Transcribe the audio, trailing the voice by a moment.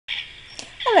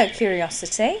Hello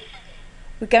Curiosity,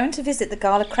 we're going to visit the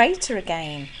Gala crater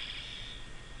again,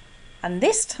 and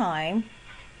this time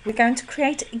we're going to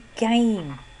create a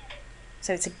game.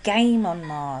 So it's a game on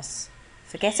Mars.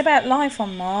 Forget about life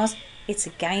on Mars, it's a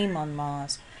game on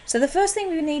Mars. So the first thing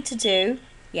we need to do,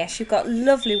 yes, you've got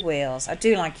lovely wheels. I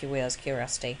do like your wheels,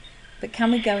 Curiosity, but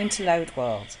can we go into Load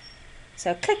World?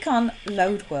 So click on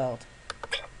Load World.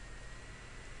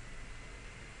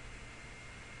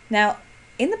 Now,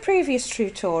 in the previous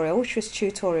tutorial, which was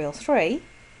tutorial 3,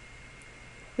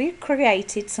 we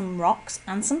created some rocks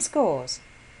and some scores.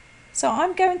 So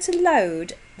I'm going to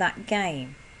load that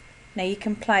game. Now you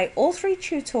can play all 3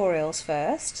 tutorials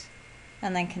first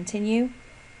and then continue,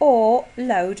 or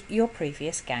load your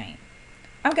previous game.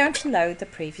 I'm going to load the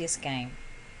previous game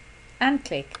and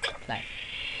click play.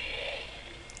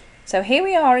 So here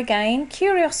we are again.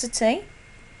 Curiosity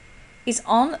is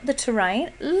on the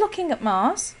terrain looking at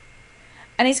Mars,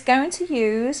 and is going to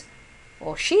use,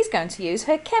 or she's going to use,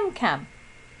 her chem,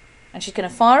 and she's going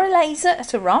to fire a laser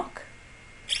at a rock.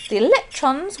 The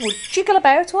electrons will jiggle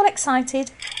about all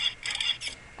excited,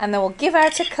 and they will give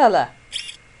out a colour.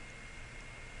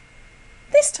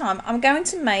 This time I'm going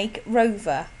to make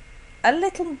Rover a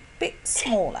little bit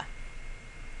smaller.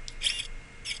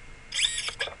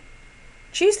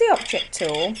 Choose the object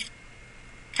tool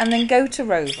and then go to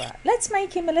Rover. Let's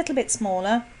make him a little bit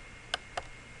smaller.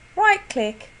 Right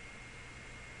click,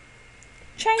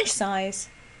 change size,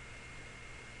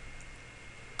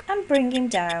 and bring him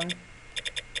down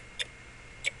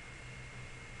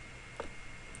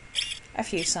a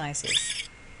few sizes.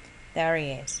 There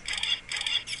he is.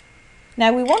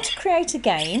 Now we want to create a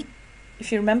game.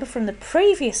 If you remember from the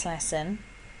previous lesson,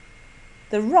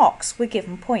 the rocks were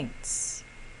given points.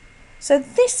 So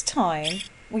this time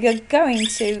we are going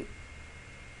to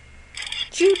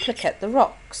duplicate the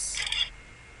rocks.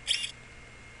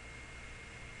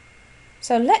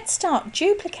 So let's start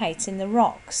duplicating the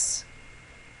rocks.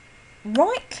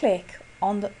 Right click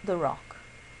on the rock.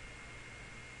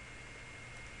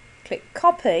 Click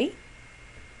copy.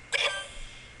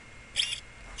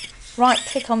 Right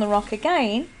click on the rock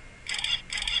again.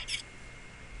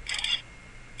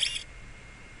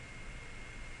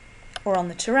 Or on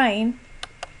the terrain.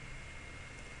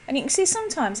 And you can see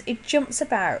sometimes it jumps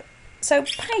about. So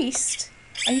paste,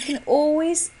 and you can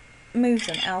always move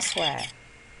them elsewhere.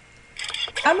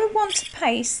 And we want to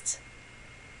paste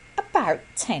about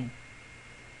 10.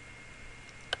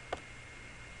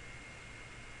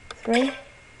 3,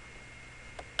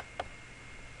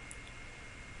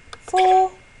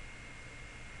 4,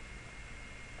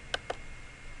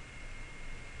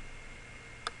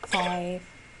 5,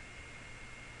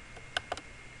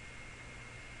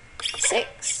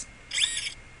 6,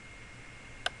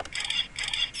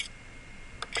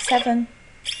 7,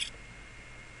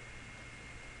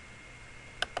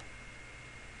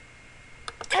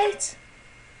 8.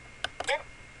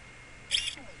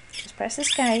 Just press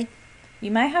escape.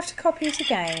 You may have to copy it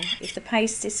again if the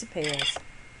paste disappears.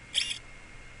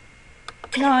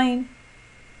 9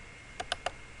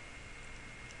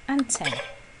 and 10.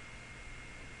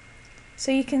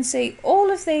 So you can see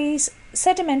all of these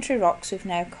sedimentary rocks we've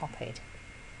now copied.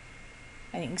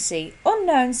 And you can see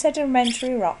unknown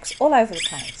sedimentary rocks all over the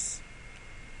place.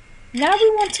 Now we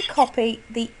want to copy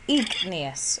the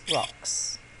igneous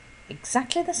rocks.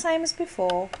 Exactly the same as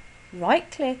before.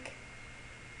 Right click,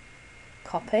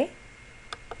 copy,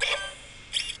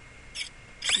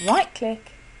 right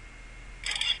click,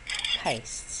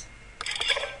 paste.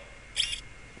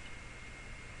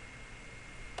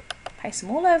 Paste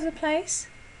them all over the place.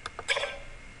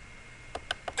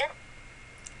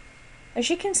 As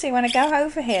you can see, when I go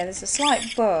over here, there's a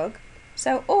slight bug,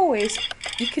 so always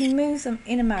you can move them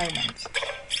in a moment.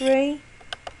 3,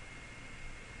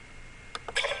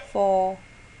 4,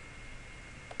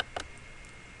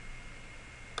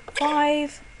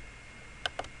 5,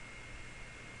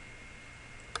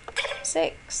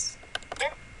 6.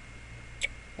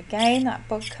 Again, that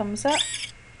bug comes up.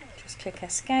 Just click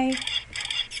escape.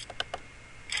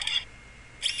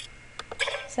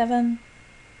 7,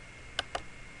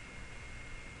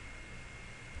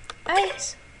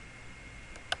 8,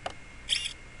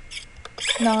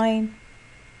 9,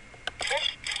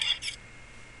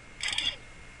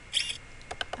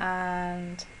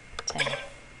 and 10.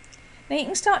 Now you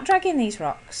can start dragging these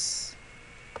rocks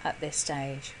at this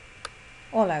stage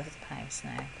all over the place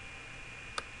now.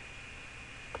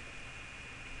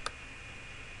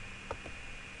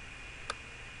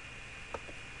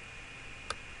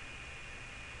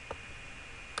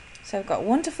 So we've got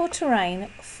wonderful terrain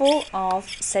full of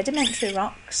sedimentary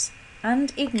rocks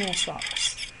and igneous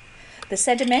rocks. The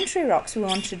sedimentary rocks we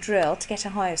want to drill to get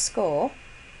a higher score,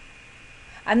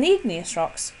 and the igneous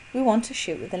rocks we want to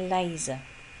shoot with a laser.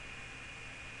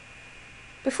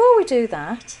 Before we do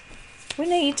that, we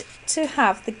need to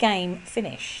have the game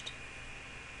finished.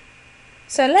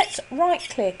 So let's right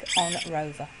click on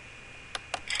Rover.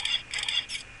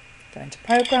 Go into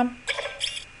Program.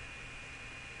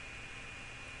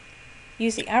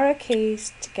 Use the arrow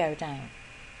keys to go down.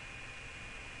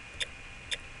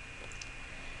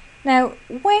 Now,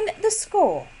 when the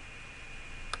score,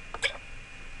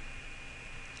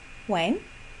 and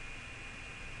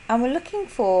we're looking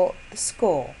for the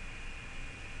score.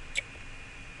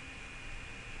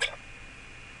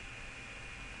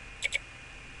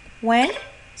 When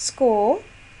score,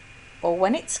 or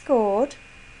when it's scored,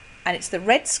 and it's the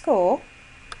red score,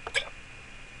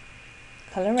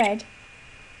 colour red,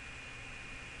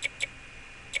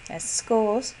 there's the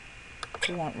scores,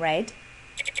 we want red.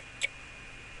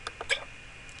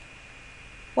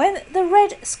 When the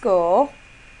red score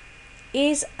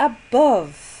is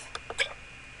above,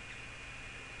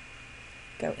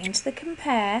 go into the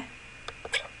compare,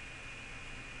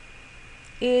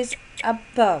 is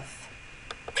above.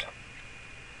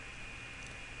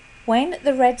 When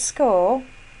the red score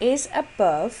is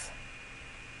above,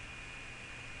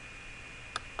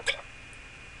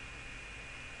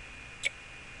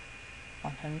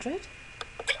 $100,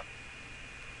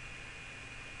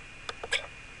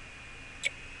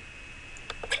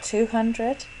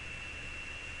 $200,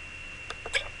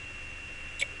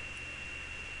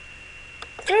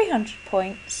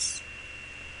 £300,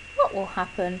 what will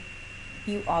happen?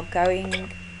 You are going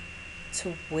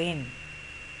to win.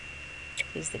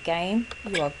 Is the game.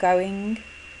 You are going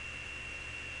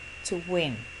to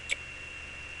win.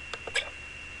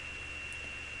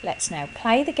 Let's now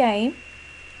play the game.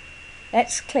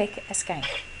 Let's click Escape.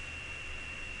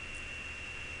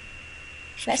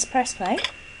 Let's press play.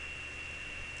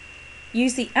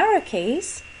 Use the arrow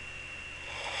keys.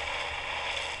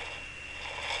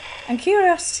 And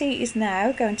Curiosity is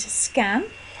now going to scan.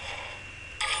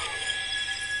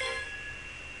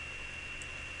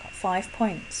 Got 5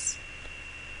 points.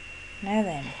 Now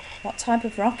then, what type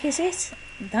of rock is it?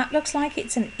 That looks like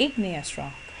it's an igneous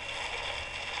rock.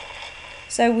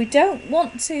 So we don't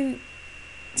want to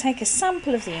take a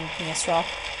sample of the igneous rock,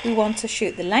 we want to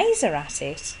shoot the laser at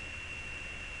it.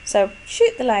 So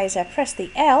shoot the laser, press the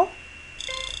L,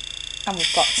 and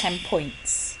we've got 10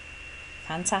 points.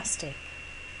 Fantastic.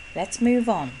 Let's move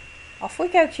on. Off we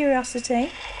go, Curiosity.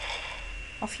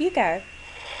 Off you go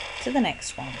to the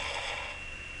next one.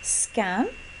 Scan.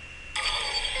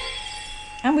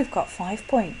 And we've got 5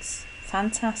 points.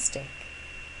 Fantastic.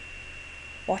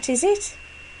 What is it?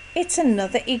 It's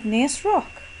another igneous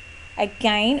rock.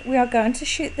 Again, we are going to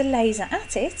shoot the laser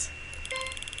at it.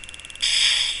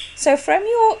 So from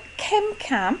your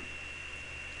cam,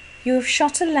 you have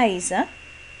shot a laser,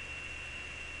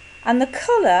 and the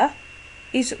colour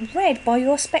is read by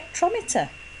your spectrometer.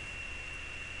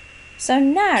 So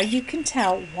now you can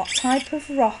tell what type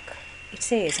of rock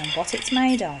it is and what it's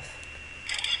made of.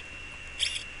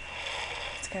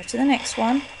 Let's go to the next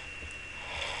one.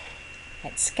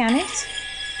 Let's scan it.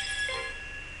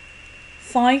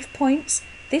 5 points.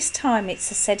 This time it's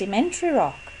a sedimentary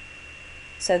rock.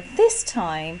 So this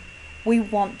time we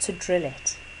want to drill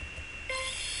it.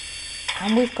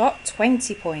 And we've got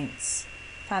 20 points.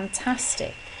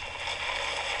 Fantastic.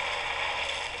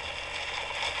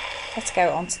 Let's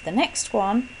go on to the next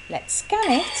one. Let's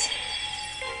scan it.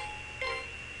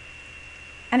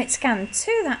 And it's scanned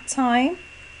 2 that time.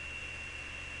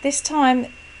 This time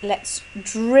let's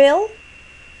drill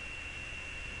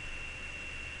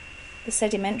the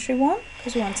sedimentary one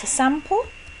because we want a sample.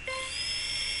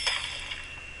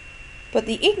 But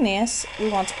the igneous, we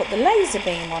want to put the laser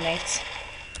beam on it.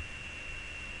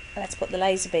 Let's put the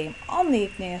laser beam on the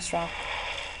igneous rock.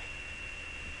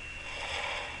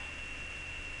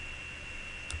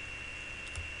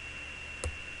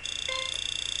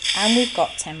 And we've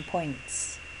got 10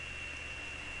 points.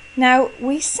 Now,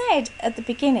 we said at the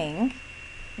beginning,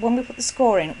 when we put the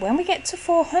score in, when we get to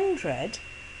 400,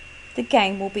 the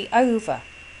game will be over.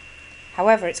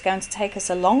 However, it's going to take us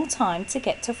a long time to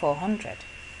get to 400.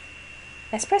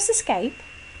 Let's press Escape.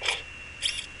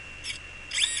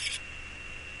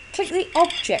 Click the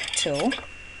Object tool.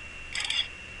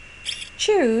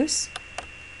 Choose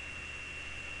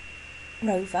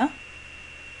Rover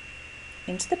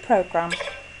into the program.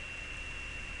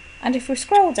 And if we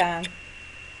scroll down,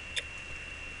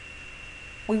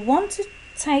 we want to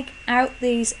take out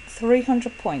these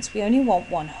 300 points. We only want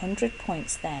 100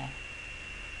 points there.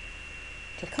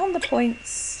 Click on the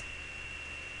points.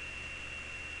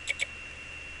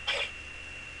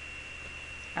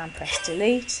 and press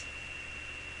delete.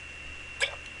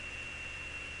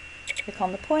 Click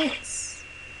on the points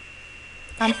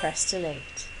and press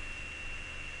delete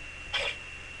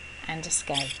and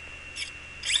escape.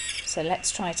 So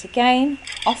let's try it again.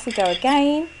 Off we go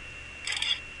again.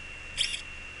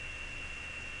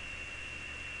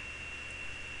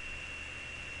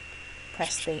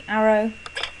 Press the arrow.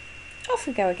 Off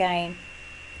we go again.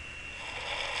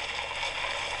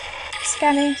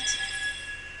 Scan it.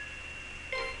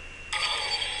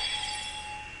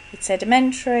 It's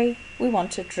sedimentary. We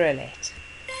want to drill it.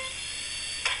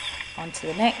 On to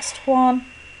the next one.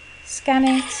 Scan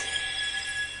it.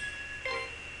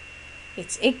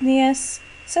 It's igneous,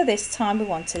 so this time we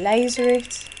want to laser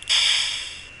it.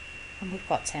 And we've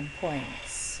got 10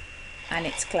 points. And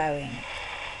it's glowing.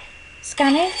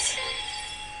 Scan it.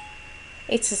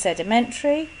 It's a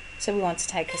sedimentary, so we want to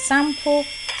take a sample,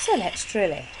 so let's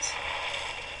drill it.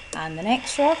 And the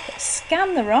next rock,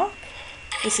 scan the rock.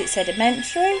 Is it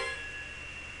sedimentary?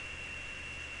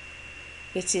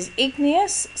 It is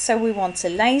igneous, so we want to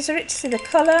laser it to see the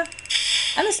colour,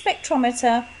 and the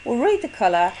spectrometer will read the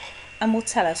colour and will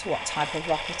tell us what type of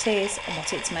rock it is and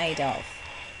what it's made of.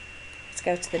 Let's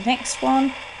go to the next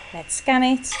one. Let's scan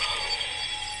it.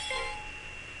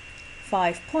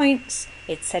 5 points.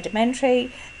 It's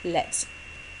sedimentary. And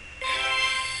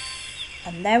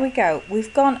there we go.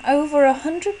 We've gone over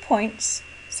 100 points,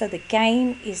 so the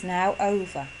game is now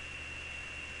over.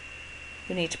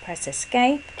 We need to press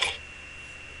escape.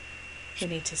 We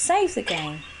need to save the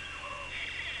game.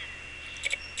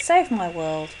 Save my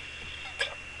world.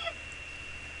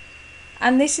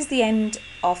 And this is the end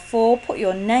of 4. Put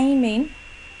your name in.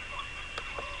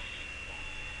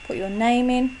 Put your name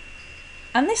in.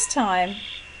 And this time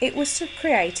it was to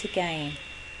create a game.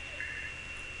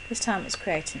 This time it's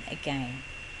creating a game.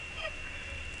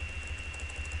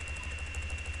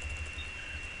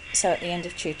 So at the end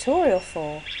of tutorial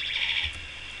 4,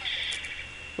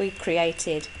 we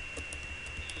created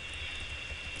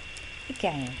a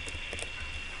game.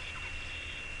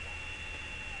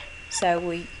 So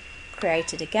we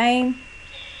created a game.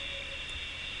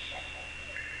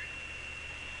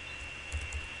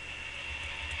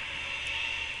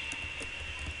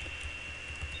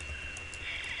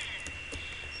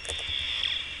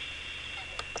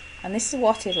 And this is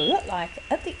what it'll look like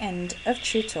at the end of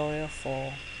tutorial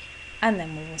 4. And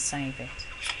then we will save it.